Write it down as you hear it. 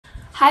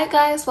Hi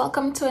guys,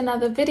 welcome to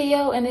another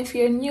video, and if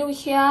you're new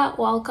here,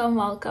 welcome.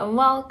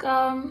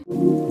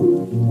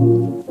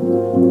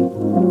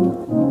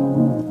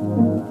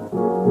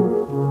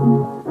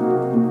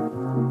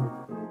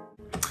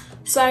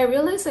 So I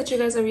realized that you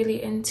guys are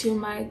really into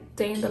my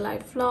day in the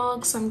life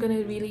vlogs, so I'm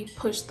gonna really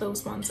push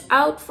those ones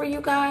out for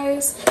you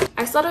guys.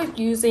 I started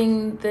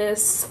using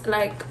this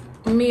like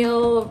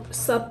meal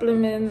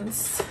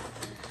supplements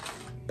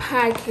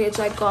package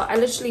I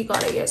literally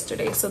got it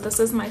yesterday, so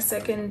this is my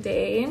second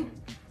day.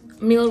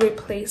 Meal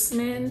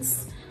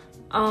replacements,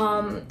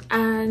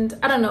 and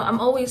I don't know, I'm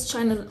always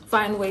trying to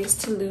find ways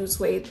to lose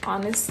weight,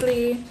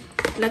 honestly.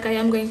 Like, I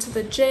am going to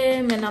the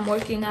gym and I'm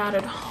working out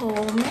at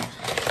home,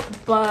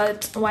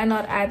 but why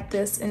not add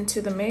this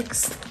into the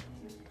mix?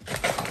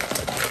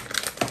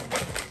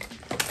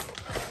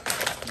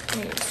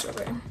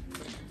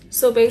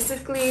 So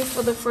basically,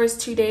 for the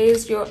first 2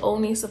 days, you're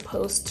only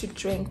supposed to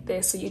drink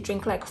this. So you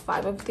drink like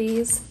 5 of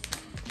these.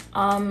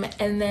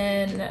 And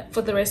then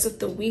for the rest of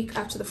the week,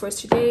 after the first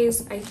 2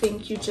 days, I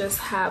think you just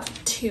have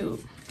 2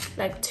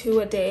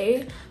 a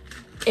day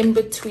in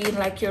between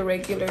like your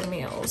regular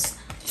meals.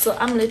 So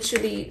I'm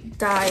literally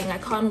dying. I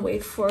can't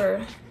wait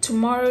for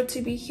tomorrow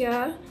to be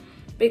here,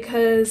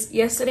 because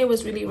yesterday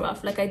was really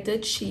rough. Like, I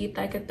did cheat.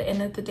 Like, at the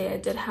end of the day, I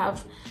did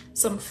have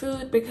some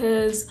food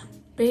because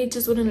babe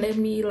just wouldn't let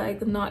me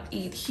like not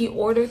eat. He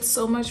ordered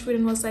so much food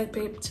and was like,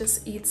 babe,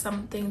 just eat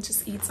something,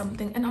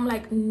 and I'm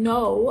like,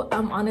 no,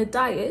 I'm on a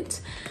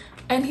diet.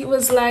 And he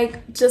was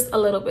like, just a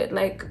little bit,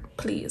 like,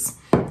 please.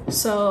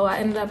 So I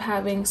ended up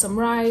having some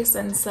rice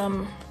and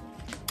some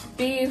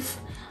beef,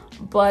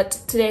 but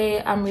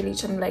today I'm really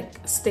trying to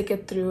like stick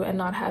it through and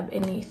not have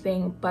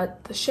anything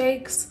but the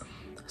shakes.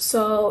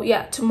 So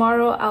yeah,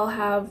 tomorrow I'll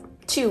have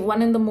 2,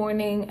 one in the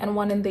morning and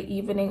one in the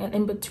evening, and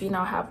in between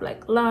I'll have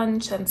like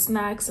lunch and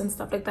snacks and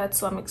stuff like that.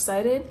 So I'm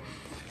excited.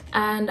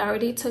 And I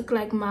already took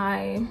like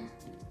my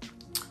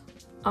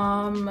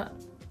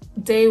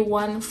day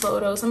 1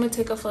 photos. I'm gonna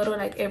take a photo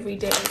like every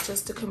day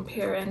just to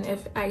compare, and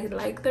if I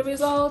like the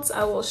results,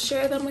 I will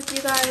share them with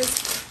you guys.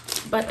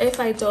 But if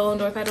I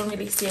don't, or if I don't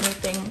really see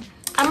anything,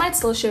 I might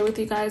still share with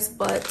you guys,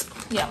 but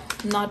yeah,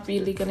 not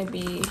really gonna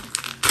be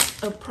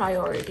a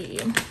priority.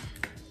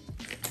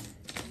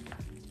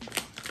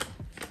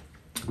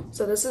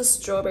 So this is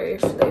strawberry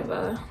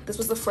flavor. This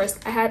was the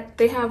first I had.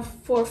 They have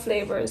 4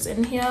 flavors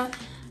in here,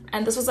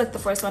 and this was like the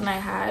first one I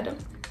had.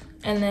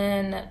 And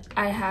then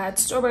I had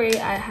strawberry,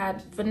 I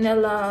had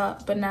vanilla,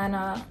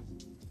 banana,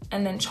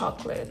 and then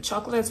chocolate.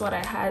 Chocolate is what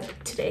I had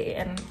today,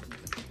 and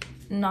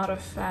not a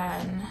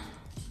fan.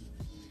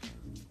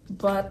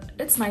 But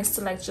it's nice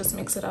to like just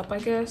mix it up, I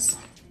guess.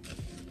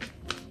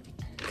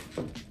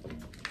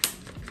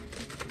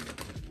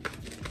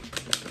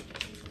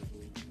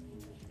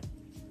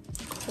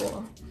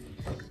 Cool.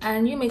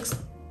 And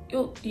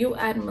you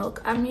add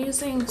milk. I'm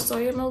using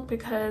soya milk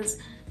because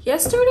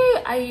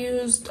yesterday I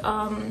used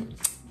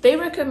they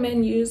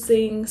recommend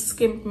using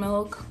skimmed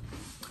milk,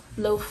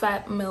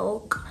 low-fat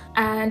milk,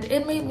 and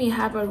it made me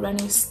have a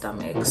runny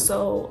stomach.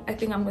 So I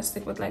think I'm gonna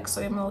stick with like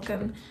soya milk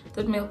and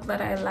the milk that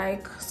I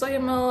like.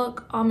 Soya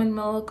milk, almond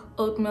milk,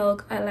 oat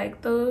milk, I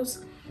like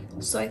those.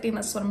 So I think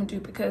that's what I'm gonna do,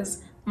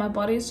 because my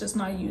body is just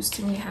not used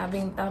to me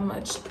having that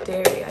much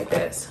dairy, I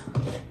guess.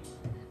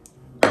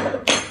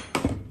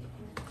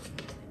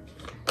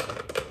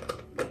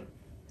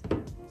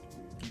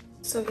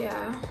 So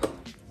yeah,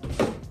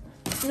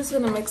 I'm just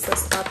gonna mix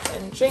this up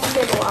and drink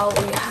it while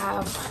we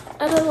have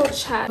a little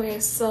chat. Okay,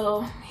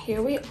 so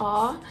here we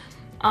are.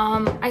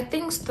 I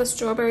think the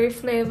strawberry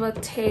flavor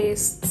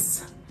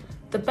tastes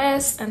the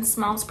best and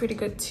smells pretty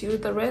good too.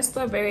 The rest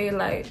are very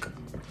like,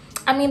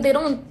 I mean, they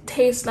don't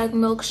taste like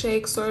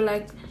milkshakes or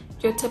like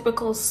your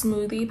typical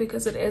smoothie,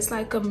 because it is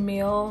like a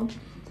meal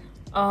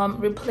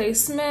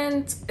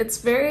replacement. It's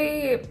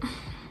very,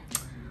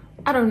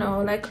 I don't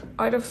know, like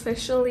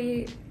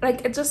artificially,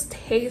 like it just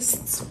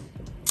tastes,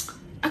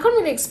 I can't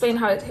really explain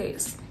how it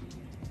tastes.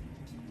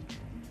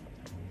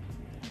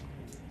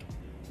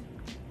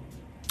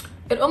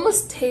 It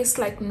almost tastes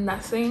like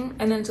nothing,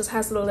 and then just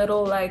has a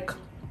little like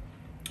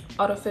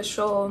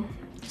artificial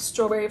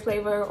strawberry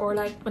flavor or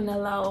like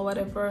vanilla or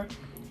whatever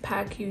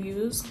pack you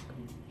use.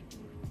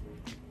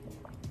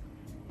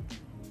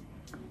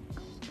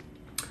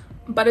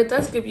 But it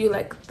does give you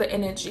like the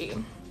energy,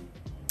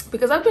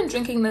 because I've been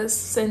drinking this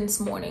since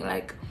morning.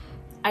 Like,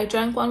 I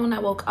drank one when I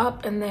woke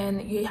up, and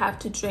then you have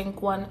to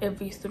drink one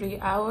every 3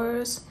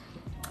 hours.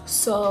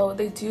 So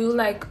they do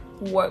like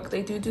work,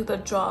 they do the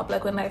job.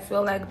 Like, when I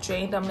feel like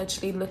drained, I'm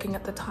literally looking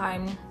at the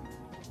time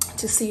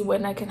to see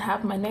when I can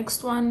have my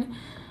next one,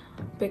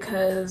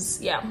 because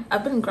yeah,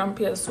 I've been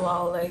grumpy as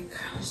well. Like,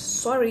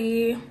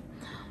 sorry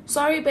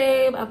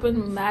babe, I've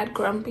been mad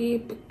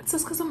grumpy. It's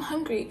just because I'm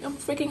hungry. I'm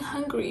freaking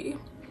hungry.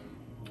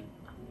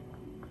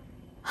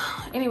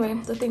 Anyway,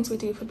 the things we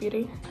do for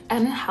beauty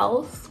and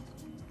health.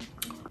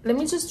 Let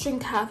me just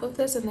drink half of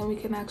this and then we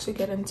can actually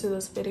get into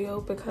this video,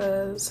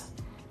 because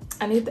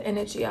I need the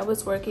energy. I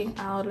was working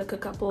out like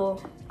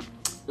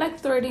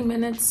 30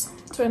 minutes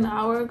to an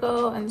hour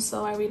ago, and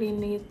so I really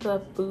need the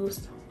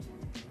boost.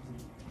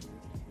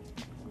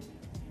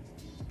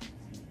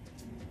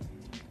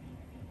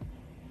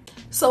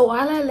 So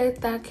while I let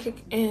that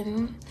kick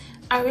in,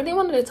 I really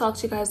wanted to talk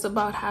to you guys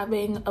about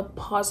having a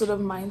positive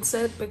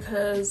mindset,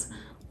 because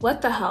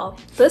what the hell,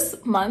 this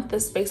month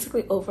is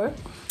basically over.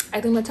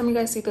 I think by the time you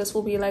guys see this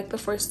will be like the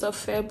 1st of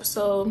Feb,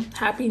 so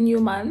happy new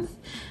month.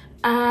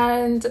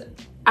 And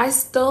I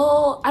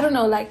don't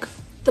know, like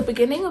the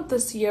beginning of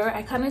this year,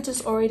 I kind of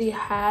just already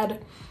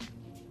had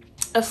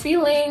a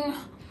feeling.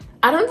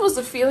 I don't know if it was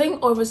a feeling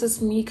or it was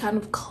just me kind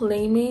of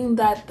claiming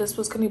that this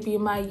was going to be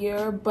my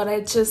year, but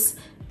I just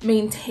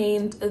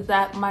maintained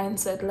that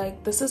mindset,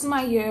 like this is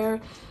my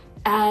year,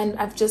 and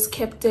I've just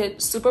kept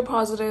it super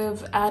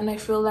positive, and I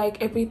feel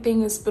like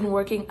everything has been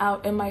working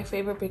out in my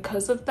favor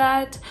because of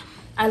that.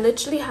 I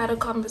literally had a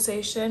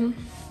conversation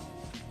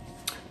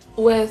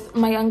with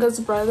my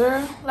youngest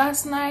brother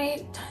last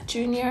night,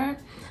 Junior,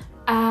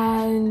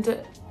 and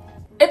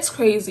it's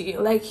crazy.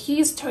 Like,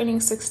 he's turning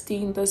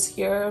 16 this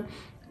year,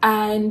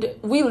 and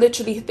we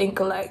literally think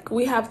alike.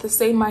 We have the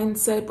same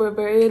mindset. We're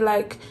very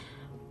like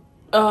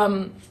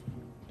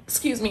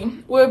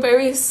we're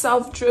very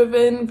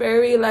self-driven,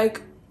 very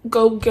like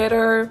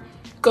go-getters,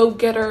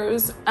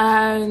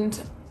 and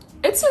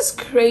it's just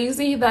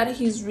crazy that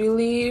he's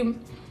really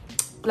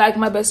like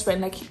my best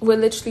friend. Like, we're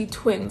literally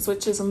twins,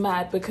 which is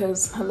mad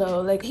because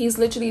hello, like he's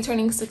literally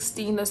turning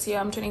 16 this year,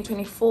 I'm turning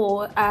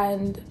 24,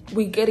 and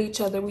we get each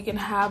other. We can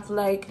have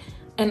like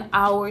an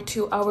hour,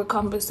 2-hour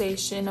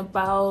conversation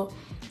about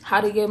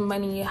how to get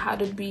money, how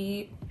to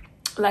be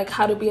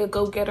a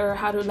go-getter,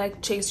 how to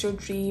like chase your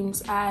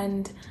dreams.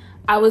 And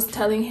I was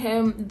telling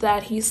him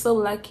that he's so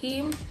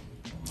lucky.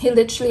 He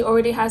literally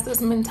already has this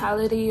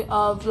mentality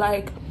of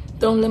like,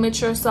 don't limit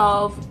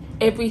yourself.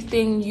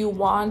 Everything you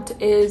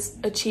want is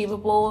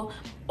achievable.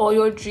 All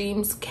your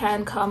dreams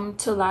can come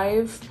to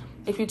life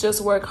if you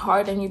just work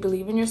hard and you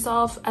believe in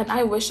yourself. And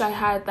I wish I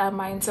had that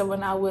mindset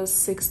when I was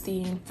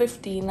 16,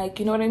 15, like,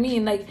 you know what I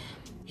mean? Like,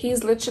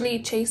 he's literally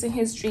chasing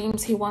his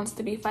dreams. He wants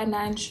to be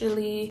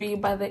financially free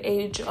by the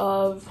age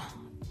of,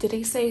 did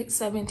he say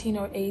 17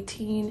 or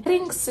 18?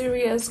 Setting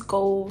serious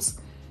goals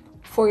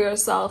for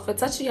yourself at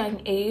such a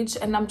young age,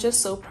 and I'm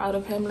just so proud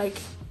of him, like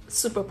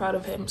super proud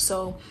of him.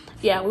 So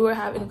yeah, we were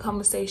having a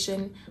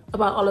conversation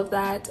about all of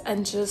that,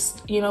 and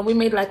just, you know, we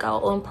made like our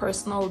own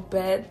personal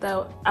bet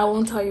that I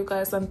won't tell you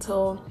guys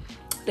until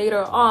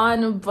later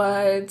on,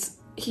 but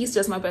he's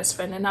just my best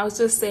friend. And I was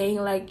just saying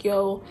like,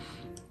 yo,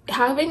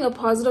 having a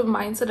positive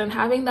mindset and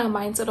having that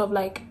mindset of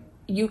like,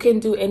 you can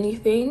do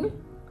anything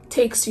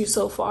takes you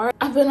so far.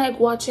 I've been like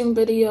watching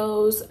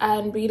videos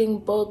and reading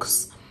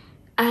books,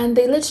 and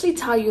they literally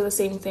tell you the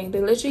same thing. They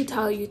literally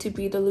tell you to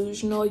be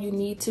delusional. You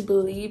need to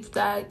believe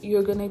that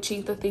you're gonna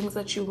achieve the things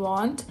that you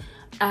want.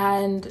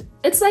 And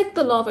it's like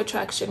the law of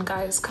attraction,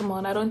 guys. Come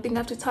on, I don't think I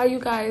have to tell you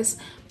guys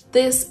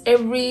this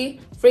every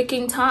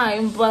freaking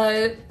time,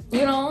 but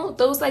you know,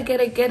 those that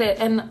get it.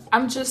 And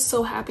I'm just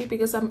so happy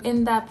because I'm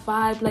in that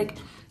vibe, like,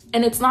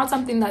 and it's not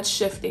something that's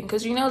shifting,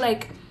 because you know,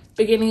 like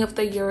beginning of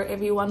the year,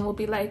 everyone will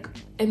be like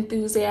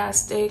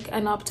enthusiastic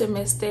and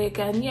optimistic,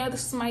 and yeah,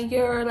 this is my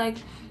year, like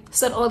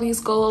set all these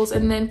goals.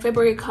 And then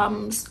February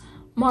comes,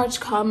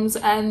 March comes,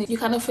 and you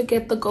kind of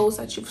forget the goals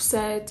that you've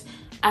set,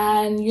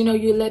 and you know,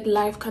 you let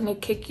life kind of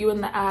kick you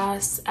in the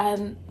ass.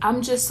 And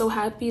I'm just so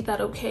happy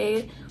that,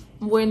 okay,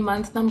 we're in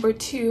month number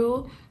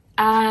 2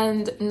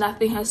 and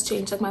nothing has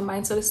changed. Like, my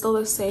mindset is still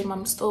the same.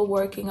 I'm still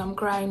working, I'm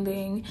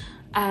grinding,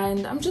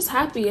 and I'm just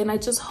happy. And I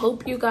just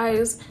hope you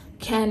guys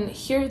can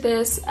hear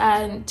this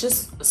and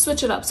just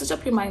switch up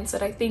your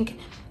mindset. I think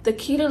the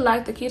key to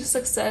life, the key to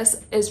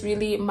success is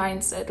really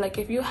mindset. Like,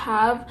 if you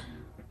have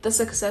the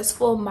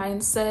successful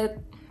mindset,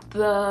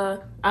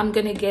 the I'm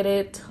gonna get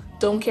it,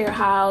 don't care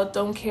how,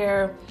 don't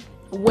care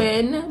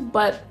when,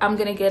 but I'm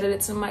gonna get it,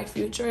 it's in my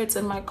future, it's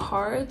in my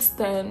cards,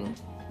 then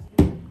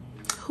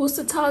who's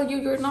to tell you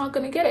you're not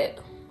gonna get it?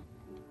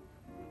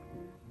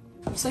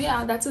 So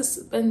yeah, that's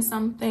just been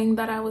something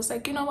that I was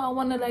like, you know, I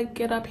want to like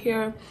get up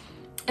here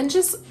and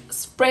just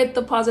spread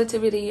the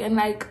positivity and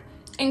like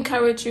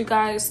encourage you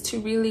guys to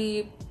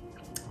really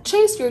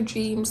chase your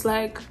dreams.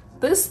 Like,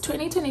 this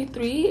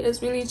 2023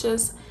 is really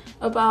just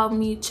about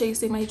me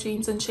chasing my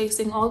dreams and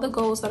chasing all the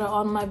goals that are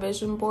on my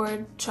vision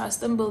board.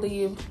 Trust and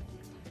believe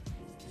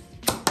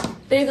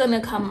they're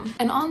gonna come.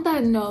 And on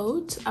that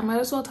note, I might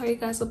as well tell you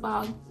guys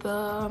about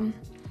the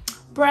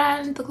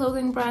brand, the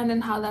clothing brand,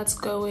 and how that's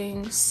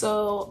going.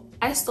 So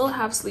I still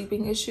have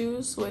sleeping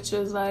issues, which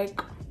is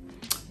like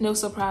no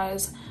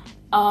surprise,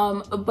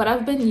 but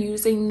I've been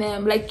using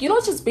them, like, you know,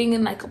 just being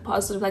in like a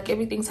positive, like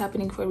everything's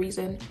happening for a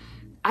reason.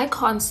 I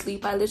can't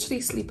sleep. I literally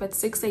sleep at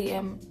 6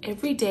 a.m.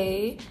 every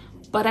day,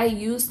 but I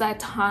use that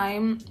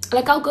time,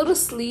 like I'll go to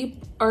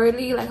sleep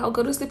early, like I'll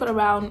go to sleep at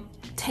around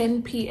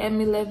 10 p.m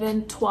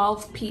 11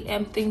 12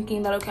 p.m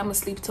thinking that, okay, I'm gonna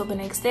sleep till the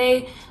next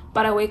day,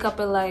 but I wake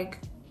up at like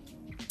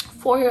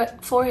 4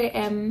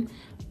 a.m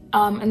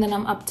and then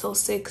I'm up till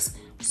 6.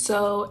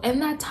 So in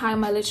that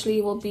time, I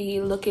literally will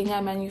be looking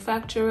at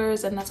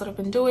manufacturers, and that's what I've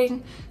been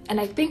doing. And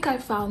I think I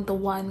found the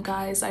one,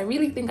 guys. I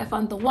really think I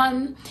found the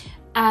one,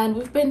 and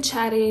we've been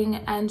chatting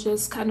and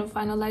just kind of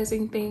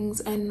finalizing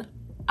things, and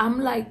I'm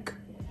like,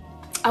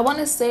 I want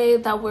to say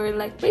that we're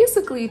like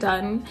basically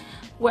done.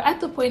 We're at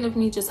the point of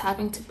me just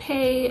having to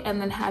pay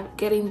and then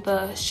getting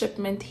the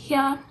shipment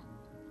here.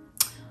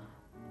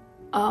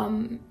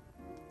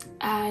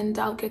 And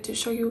I'll get to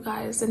show you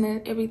guys, and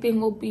then everything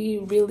will be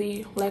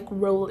really like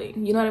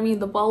rolling, you know what I mean?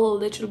 The ball will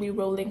literally be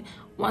rolling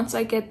once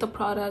I get the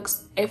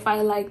products. If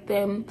I like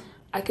them,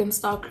 I can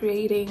start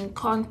creating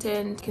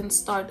content, can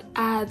start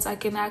ads, I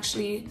can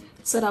actually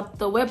set up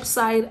the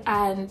website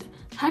and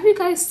have you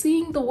guys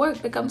seeing the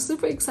work. Like I'm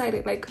super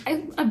excited. Like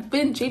I've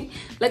been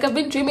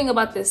dreaming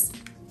about this.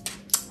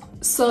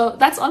 So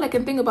that's all I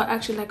can think about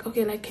actually. Like,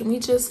 okay, like can they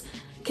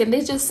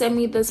just send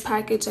me this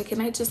package? Like,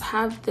 can I just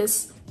have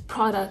this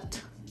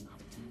product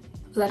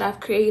that I've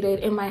created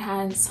in my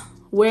hands,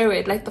 wear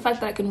it? Like the fact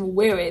that I can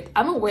wear it,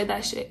 I'm gonna wear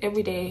that shit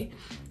every day.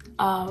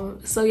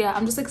 So yeah,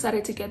 I'm just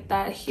excited to get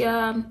that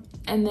here.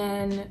 And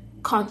then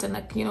content,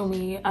 like, you know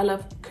me, I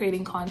love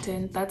creating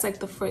content. That's like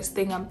the first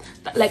thing I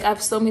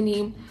have so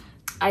many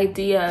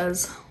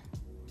ideas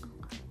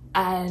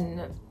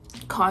and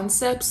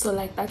concepts, so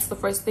like that's the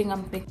first thing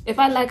I'm thinking. If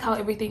I like how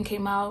everything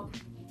came out,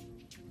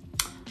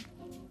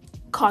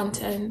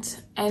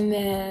 content, and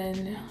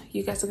then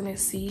you guys are gonna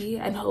see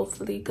and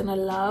hopefully gonna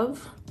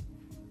love,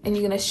 and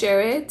you're gonna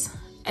share it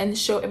and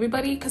show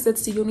everybody, because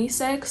it's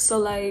unisex. So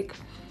like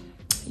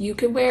you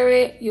can wear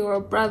it, your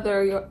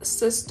brother, your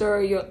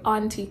sister, your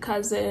auntie,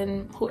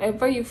 cousin,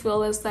 whoever you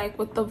feel is like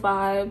with the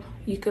vibe,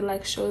 you could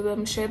like share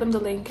them the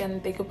link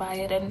and they could buy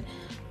it. And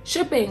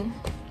shipping.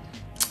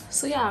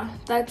 So yeah,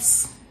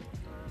 that's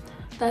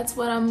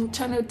what I'm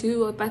trying to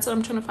do. That's what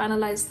I'm trying to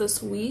finalize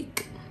this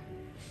week,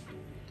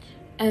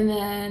 and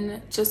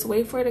then just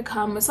wait for it to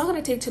come. It's not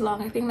gonna take too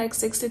long. I think like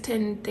 6 to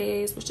 10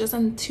 days, which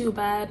isn't too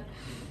bad.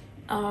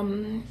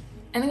 And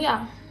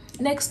yeah,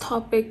 next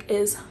topic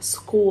is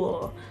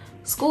school.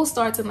 School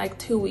starts in like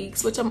 2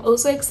 weeks, which I'm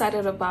also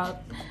excited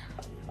about.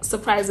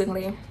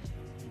 Surprisingly,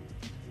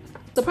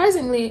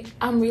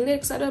 I'm really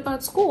excited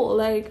about school.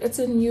 Like it's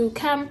a new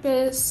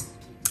campus.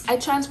 I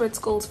transferred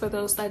schools for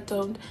those that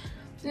don't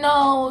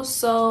know,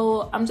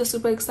 so I'm just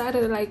super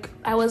excited. Like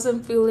I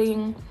wasn't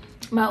feeling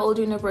my old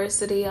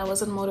university, I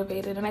wasn't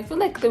motivated, and I feel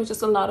like there was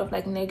just a lot of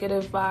like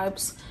negative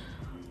vibes,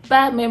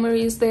 bad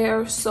memories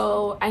there.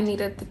 So I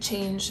needed to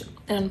change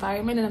an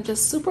environment, and I'm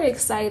just super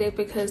excited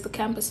because the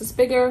campus is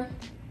bigger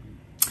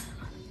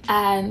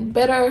and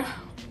better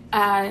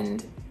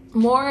and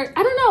more,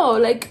 I don't know,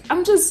 like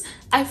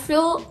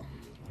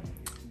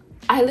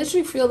I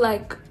literally feel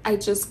like I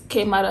just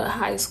came out of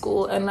high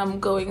school and I'm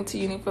going to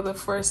uni for the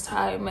first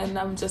time, and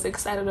I'm just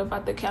excited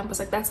about the campus.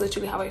 Like that's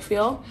literally how I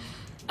feel.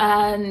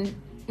 And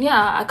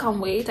yeah, I can't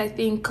wait. I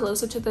think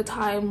closer to the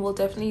time we'll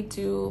definitely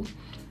do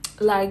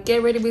like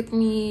get ready with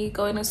me,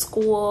 going to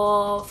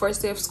school,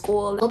 first day of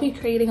school. I'll be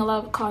creating a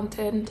lot of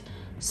content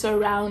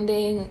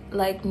surrounding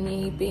like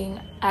me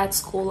being at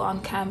school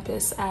on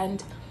campus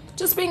and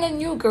just being a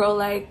new girl,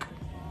 like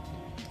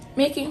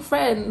making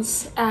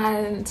friends.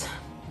 And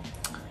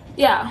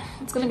yeah,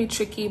 it's gonna be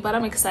tricky, but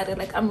I'm excited.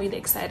 Like I'm really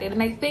excited.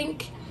 And I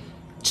think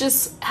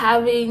just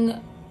having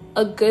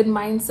a good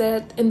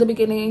mindset in the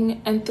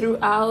beginning and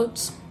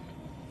throughout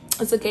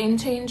is a game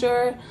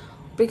changer,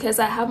 because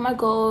I have my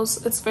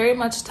goals. It's very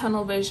much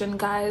tunnel vision,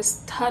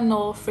 guys.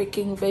 Tunnel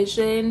freaking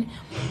vision.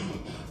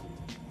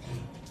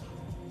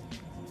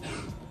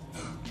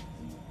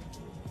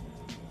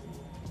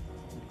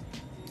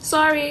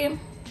 Sorry.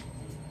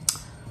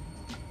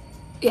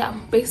 Yeah,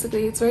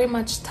 basically it's very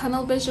much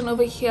tunnel vision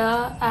over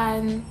here,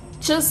 and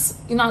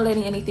just not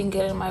letting anything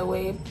get in my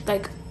way.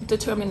 Like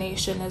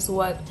determination is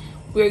what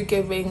we're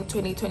giving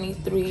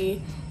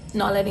 2023,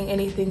 not letting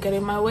anything get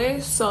in my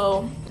way.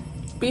 So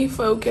be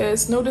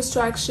focused, no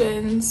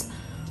distractions.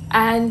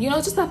 And you know,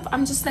 just that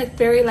I'm just like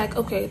very like,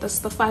 okay, this is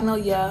the final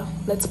year,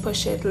 let's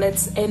push it,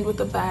 let's end with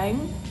a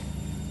bang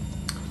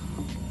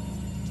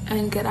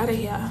and get out of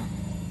here.